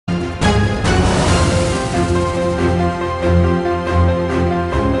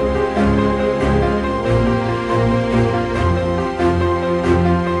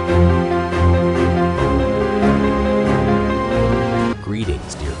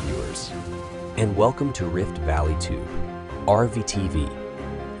viewers, and welcome to Rift Valley Tube, RVTV,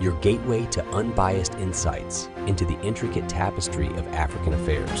 your gateway to unbiased insights into the intricate tapestry of African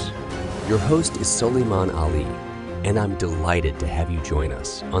affairs. Your host is Suleiman Ali, and I'm delighted to have you join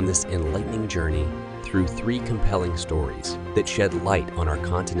us on this enlightening journey through three compelling stories that shed light on our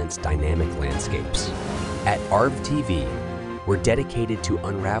continent's dynamic landscapes. At RVTV, we're dedicated to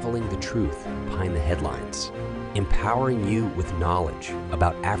unraveling the truth behind the headlines, empowering you with knowledge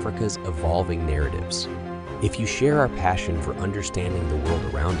about Africa's evolving narratives. If you share our passion for understanding the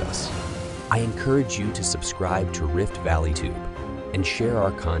world around us, I encourage you to subscribe to Rift Valley Tube and share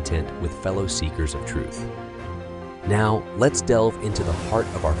our content with fellow seekers of truth. Now, let's delve into the heart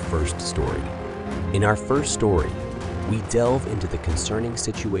of our first story. In our first story, we delve into the concerning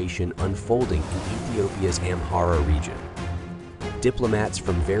situation unfolding in Ethiopia's Amhara region. Diplomats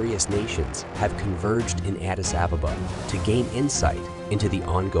from various nations have converged in Addis Ababa to gain insight into the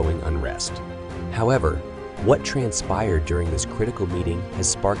ongoing unrest. However, what transpired during this critical meeting has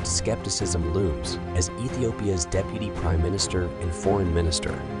sparked skepticism looms as Ethiopia's Deputy Prime Minister and Foreign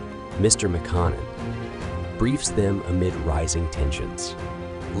Minister, Mr. Mekanin, briefs them amid rising tensions.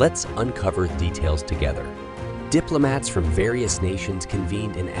 Let's uncover details together. Diplomats from various nations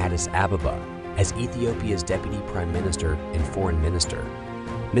convened in Addis Ababa as Ethiopia's Deputy Prime Minister and Foreign Minister,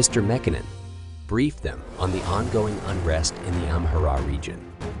 Mr. Mekanin, briefed them on the ongoing unrest in the Amhara region.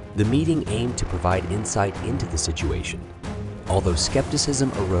 The meeting aimed to provide insight into the situation, although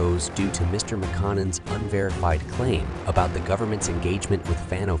skepticism arose due to Mr. Mekanin's unverified claim about the government's engagement with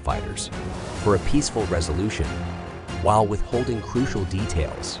Fano fighters for a peaceful resolution, while withholding crucial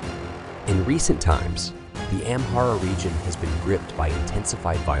details. In recent times, the Amhara region has been gripped by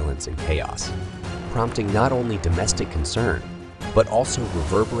intensified violence and chaos, prompting not only domestic concern, but also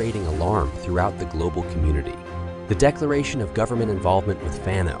reverberating alarm throughout the global community. The declaration of government involvement with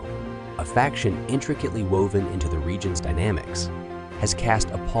Fano, a faction intricately woven into the region's dynamics, has cast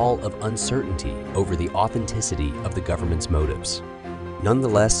a pall of uncertainty over the authenticity of the government's motives.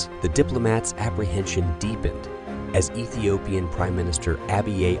 Nonetheless, the diplomats' apprehension deepened as Ethiopian Prime Minister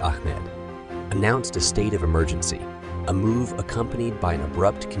Abiy Ahmed announced a state of emergency, a move accompanied by an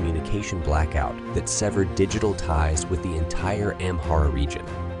abrupt communication blackout that severed digital ties with the entire Amhara region.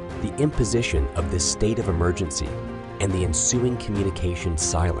 The imposition of this state of emergency and the ensuing communication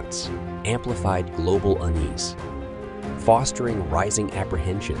silence amplified global unease, fostering rising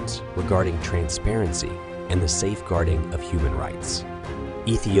apprehensions regarding transparency and the safeguarding of human rights.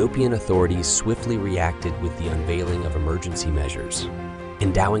 Ethiopian authorities swiftly reacted with the unveiling of emergency measures,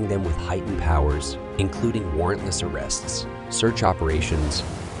 endowing them with heightened powers, including warrantless arrests, search operations,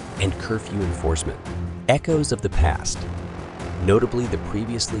 and curfew enforcement. Echoes of the past, notably the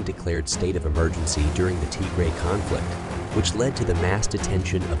previously declared state of emergency during the Tigray conflict, which led to the mass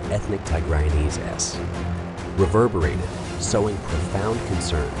detention of ethnic Tigrayanese, reverberated, sowing profound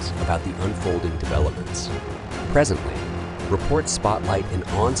concerns about the unfolding developments. Presently, reports spotlight an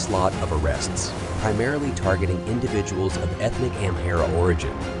onslaught of arrests, primarily targeting individuals of ethnic Amhara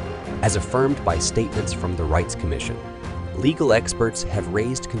origin, as affirmed by statements from the Rights Commission. Legal experts have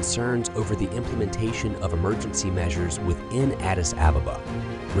raised concerns over the implementation of emergency measures within Addis Ababa,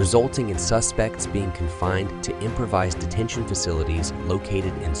 resulting in suspects being confined to improvised detention facilities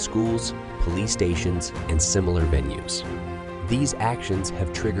located in schools, police stations, and similar venues. These actions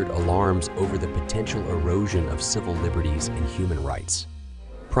have triggered alarms over the potential erosion of civil liberties and human rights,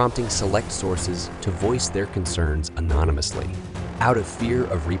 prompting select sources to voice their concerns anonymously, out of fear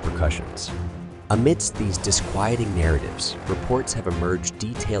of repercussions. Amidst these disquieting narratives, reports have emerged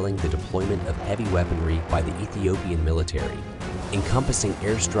detailing the deployment of heavy weaponry by the Ethiopian military, encompassing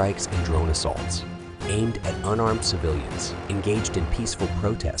airstrikes and drone assaults, aimed at unarmed civilians engaged in peaceful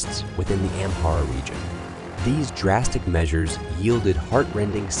protests within the Amhara region. These drastic measures yielded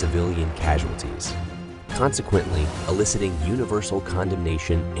heart-rending civilian casualties, consequently eliciting universal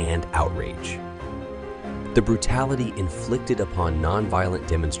condemnation and outrage. The brutality inflicted upon nonviolent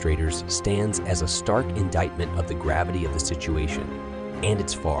demonstrators stands as a stark indictment of the gravity of the situation and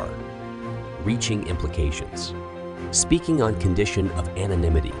its far-reaching implications. Speaking on condition of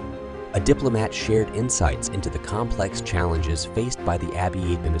anonymity, a diplomat shared insights into the complex challenges faced by the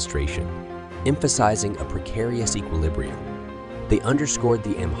Abiy administration, emphasizing a precarious equilibrium. They underscored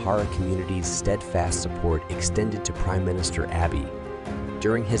the Amhara community's steadfast support extended to Prime Minister Abiy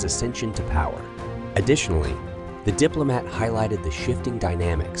during his ascension to power. Additionally, the diplomat highlighted the shifting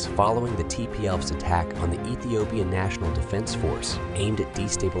dynamics following the TPLF's attack on the Ethiopian National Defense Force aimed at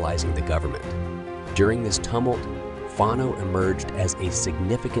destabilizing the government. During this tumult, Fano emerged as a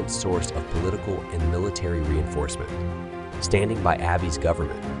significant source of political and military reinforcement, standing by Abiy's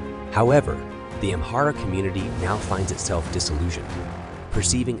government However, the Amhara community now finds itself disillusioned,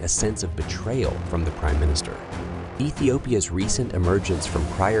 perceiving a sense of betrayal from the Prime Minister. Ethiopia's recent emergence from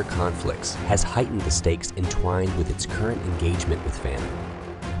prior conflicts has heightened the stakes entwined with its current engagement with Fano.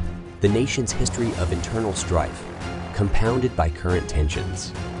 The nation's history of internal strife, compounded by current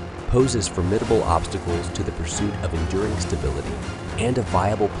tensions, poses formidable obstacles to the pursuit of enduring stability and a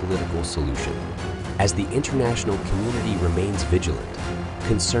viable political solution. As the international community remains vigilant,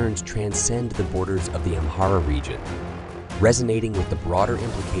 concerns transcend the borders of the Amhara region, resonating with the broader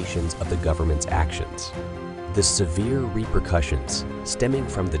implications of the government's actions. The severe repercussions stemming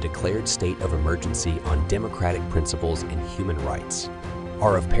from the declared state of emergency on democratic principles and human rights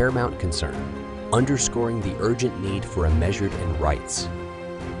are of paramount concern, underscoring the urgent need for a measured and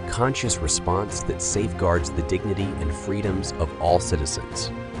conscious response that safeguards the dignity and freedoms of all citizens.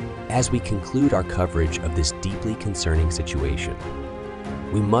 As we conclude our coverage of this deeply concerning situation,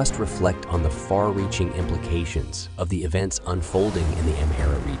 we must reflect on the far-reaching implications of the events unfolding in the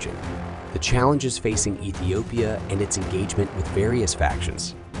Amhara region. The challenges facing Ethiopia and its engagement with various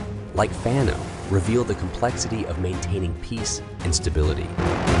factions, like Fano, reveal the complexity of maintaining peace and stability.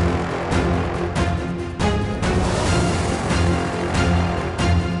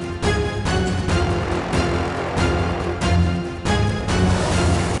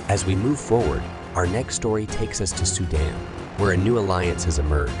 As we move forward, our next story takes us to Sudan, where a new alliance has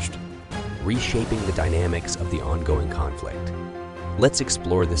emerged, reshaping the dynamics of the ongoing conflict. Let's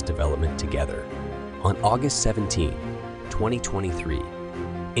explore this development together. On August 17, 2023,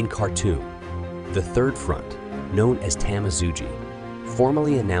 in Khartoum, the Third Front, known as Tamazuji,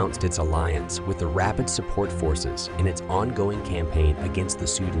 formally announced its alliance with the Rapid Support Forces in its ongoing campaign against the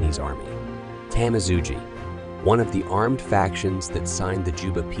Sudanese army. Tamazuji, one of the armed factions that signed the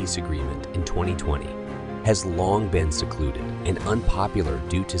Juba peace agreement in 2020, has long been secluded and unpopular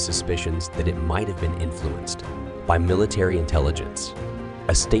due to suspicions that it might have been influenced by military intelligence.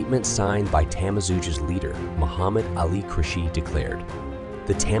 A statement signed by Tamazuji's leader, Mohammed Ali Krashi, declared,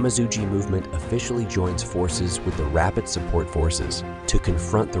 "The Tamazuji movement officially joins forces with the Rapid Support Forces to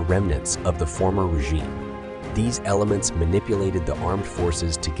confront the remnants of the former regime. These elements manipulated the armed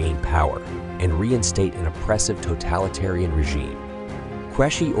forces to gain power and reinstate an oppressive totalitarian regime."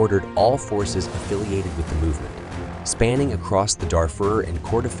 Krashi ordered all forces affiliated with the movement, spanning across the Darfur and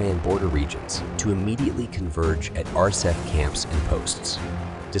Kordofan border regions, to immediately converge at RSF camps and posts.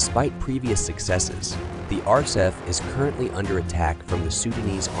 Despite previous successes, the RSF is currently under attack from the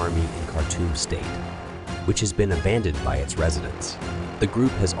Sudanese army in Khartoum state, which has been abandoned by its residents. The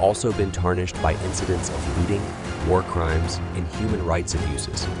group has also been tarnished by incidents of looting, war crimes, and human rights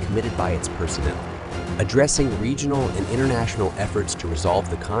abuses committed by its personnel. Addressing regional and international efforts to resolve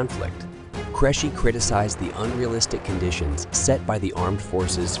the conflict, Krashi criticized the unrealistic conditions set by the armed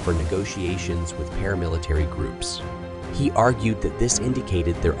forces for negotiations with paramilitary groups. He argued that this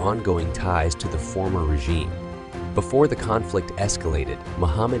indicated their ongoing ties to the former regime. Before the conflict escalated,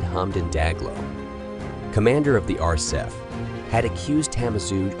 Mohammed Hamdan Daglo, commander of the RSF, had accused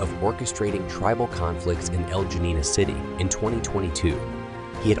Tamazuj of orchestrating tribal conflicts in El Janina city in 2022.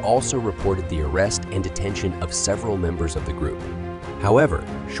 He had also reported the arrest and detention of several members of the group. However,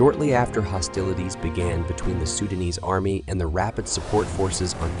 shortly after hostilities began between the Sudanese army and the Rapid Support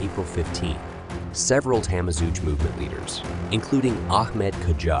Forces on April 15, several Tamazuj movement leaders, including Ahmed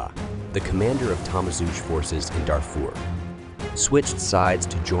Kajah, the commander of Tamazuj forces in Darfur, switched sides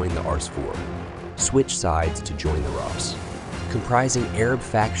to join the RSF, switched sides to join the ROS, comprising Arab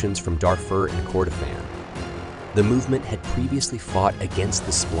factions from Darfur and Kordofan. The movement had previously fought against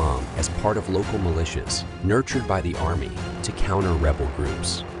the SPLM as part of local militias nurtured by the army to counter rebel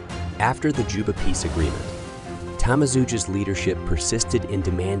groups. After the Juba peace agreement, Tamazuj's leadership persisted in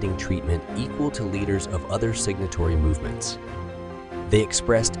demanding treatment equal to leaders of other signatory movements. They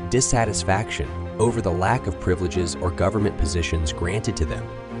expressed dissatisfaction over the lack of privileges or government positions granted to them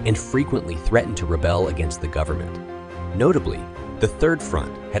and frequently threatened to rebel against the government. Notably, the Third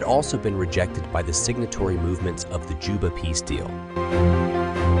Front had also been rejected by the signatory movements of the Juba peace deal.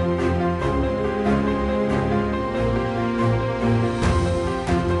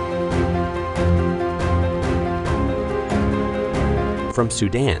 From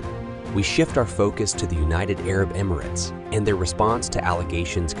Sudan, we shift our focus to the United Arab Emirates and their response to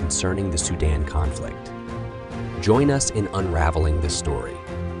allegations concerning the Sudan conflict. Join us in unraveling this story.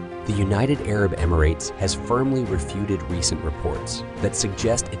 The United Arab Emirates has firmly refuted recent reports that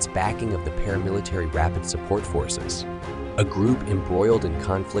suggest its backing of the paramilitary Rapid Support Forces, a group embroiled in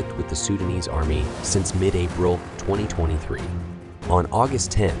conflict with the Sudanese army since mid-April 2023. On August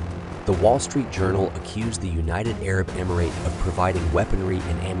 10, The Wall Street Journal accused the United Arab Emirates of providing weaponry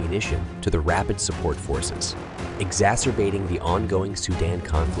and ammunition to the Rapid Support Forces, exacerbating the ongoing Sudan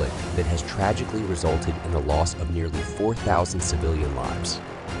conflict that has tragically resulted in the loss of nearly 4,000 civilian lives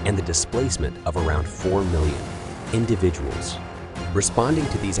and the displacement of around 4 million individuals. Responding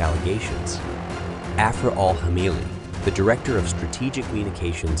to these allegations, Afra al-Hamili, the Director of Strategic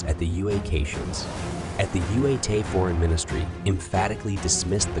Communications at the UAE at the UAE Foreign Ministry, emphatically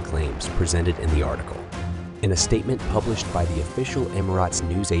dismissed the claims presented in the article. In a statement published by the official Emirates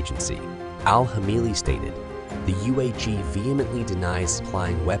news agency, al-Hamili stated, "The UAE vehemently denies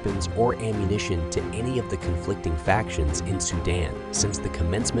supplying weapons or ammunition to any of the conflicting factions in Sudan since the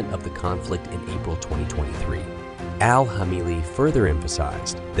commencement of the conflict in April 2023. Al-Hamili further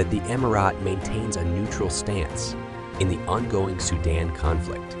emphasized that the Emirate maintains a neutral stance in the ongoing Sudan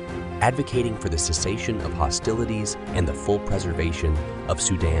conflict, advocating for the cessation of hostilities and the full preservation of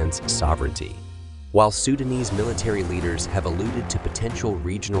Sudan's sovereignty. While Sudanese military leaders have alluded to potential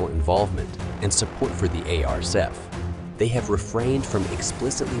regional involvement and support for the ARSF, they have refrained from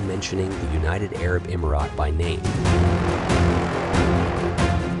explicitly mentioning the United Arab Emirates by name.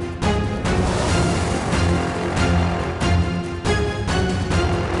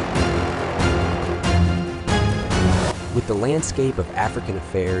 With the landscape of African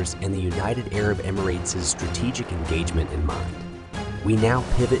affairs and the United Arab Emirates' strategic engagement in mind, we now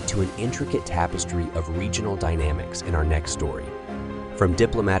pivot to an intricate tapestry of regional dynamics in our next story. From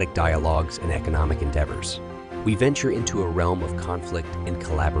diplomatic dialogues and economic endeavors, we venture into a realm of conflict and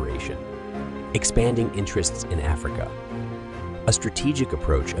collaboration, expanding interests in Africa. A strategic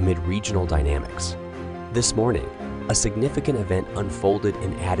approach amid regional dynamics. This morning, a significant event unfolded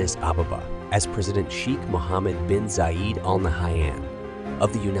in Addis Ababa as President Sheikh Mohammed bin Zayed Al Nahyan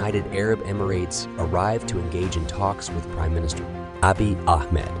of the United Arab Emirates arrived to engage in talks with Prime Minister Abiy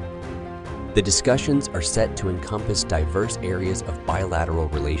Ahmed. The discussions are set to encompass diverse areas of bilateral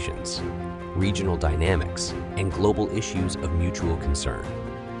relations, regional dynamics, and global issues of mutual concern.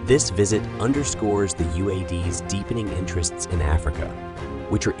 This visit underscores the UAE's deepening interests in Africa,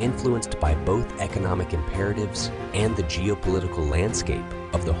 which are influenced by both economic imperatives and the geopolitical landscape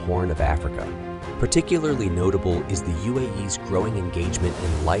of the Horn of Africa. Particularly notable is the UAE's growing engagement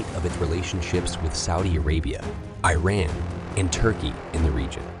in light of its relationships with Saudi Arabia, Iran, and Turkey in the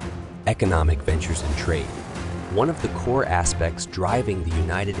region. Economic ventures and trade. One of the core aspects driving the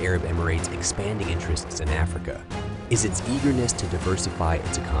United Arab Emirates' expanding interests in Africa is its eagerness to diversify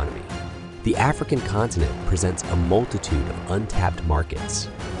its economy. The African continent presents a multitude of untapped markets,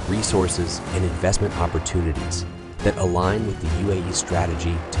 resources, and investment opportunities that align with the UAE's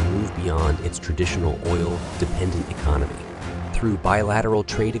strategy to move beyond its traditional oil-dependent economy. Through bilateral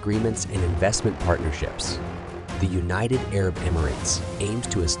trade agreements and investment partnerships, the United Arab Emirates aims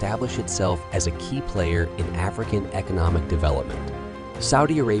to establish itself as a key player in African economic development.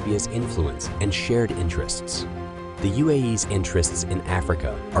 Saudi Arabia's influence and shared interests. The UAE's interests in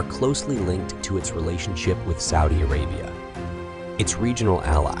Africa are closely linked to its relationship with Saudi Arabia, its regional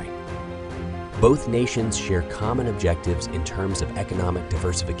ally. Both nations share common objectives in terms of economic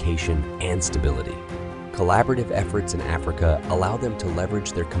diversification and stability. Collaborative efforts in Africa allow them to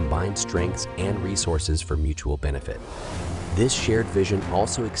leverage their combined strengths and resources for mutual benefit. This shared vision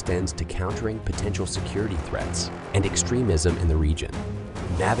also extends to countering potential security threats and extremism in the region.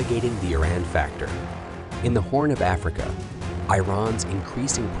 Navigating the Iran factor. In the Horn of Africa, Iran's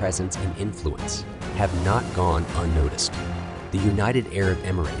increasing presence and influence have not gone unnoticed. The United Arab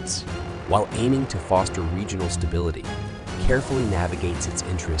Emirates, while aiming to foster regional stability, carefully navigates its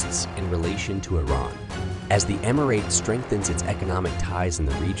interests in relation to Iran. As the Emirate strengthens its economic ties in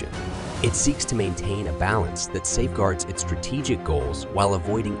the region, it seeks to maintain a balance that safeguards its strategic goals while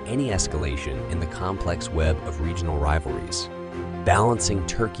avoiding any escalation in the complex web of regional rivalries. Balancing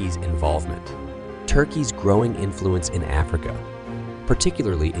Turkey's involvement. Turkey's growing influence in Africa,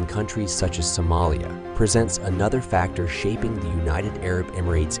 particularly in countries such as Somalia, presents another factor shaping the United Arab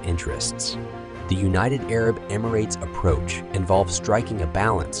Emirates' interests. The United Arab Emirates' approach involves striking a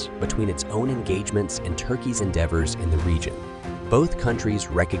balance between its own engagements and Turkey's endeavors in the region. Both countries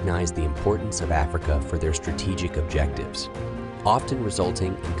recognize the importance of Africa for their strategic objectives, often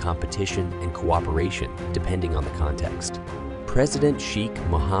resulting in competition and cooperation depending on the context. President Sheikh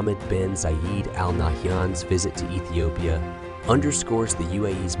Mohammed bin Zayed Al Nahyan's visit to Ethiopia underscores the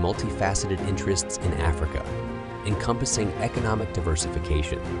UAE's multifaceted interests in Africa, encompassing economic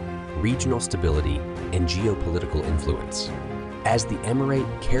diversification, regional stability, and geopolitical influence. As the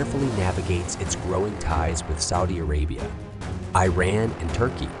Emirate carefully navigates its growing ties with Saudi Arabia, Iran, and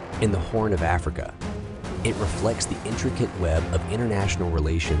Turkey in the Horn of Africa, It reflects the intricate web of international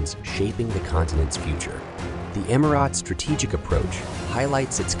relations shaping the continent's future. The Emirates' strategic approach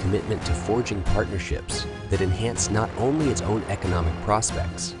highlights its commitment to forging partnerships that enhance not only its own economic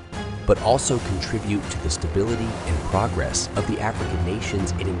prospects, but also contribute to the stability and progress of the African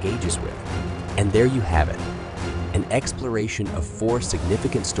nations it engages with. And there you have it, an exploration of 4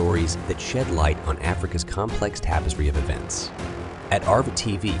 significant stories that shed light on Africa's complex tapestry of events. At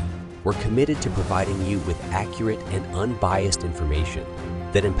RVTV, we're committed to providing you with accurate and unbiased information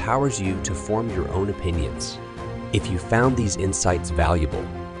that empowers you to form your own opinions. If you found these insights valuable,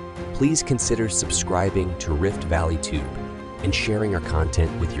 please consider subscribing to Rift Valley Tube and sharing our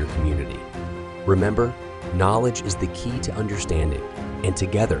content with your community. Remember, knowledge is the key to understanding, and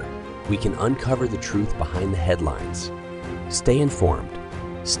together, we can uncover the truth behind the headlines. Stay informed,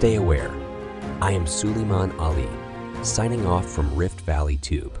 stay aware. I am Suleiman Ali, signing off from Rift Valley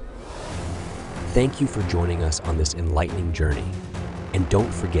Tube. Thank you for joining us on this enlightening journey, and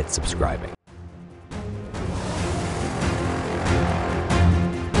don't forget subscribing.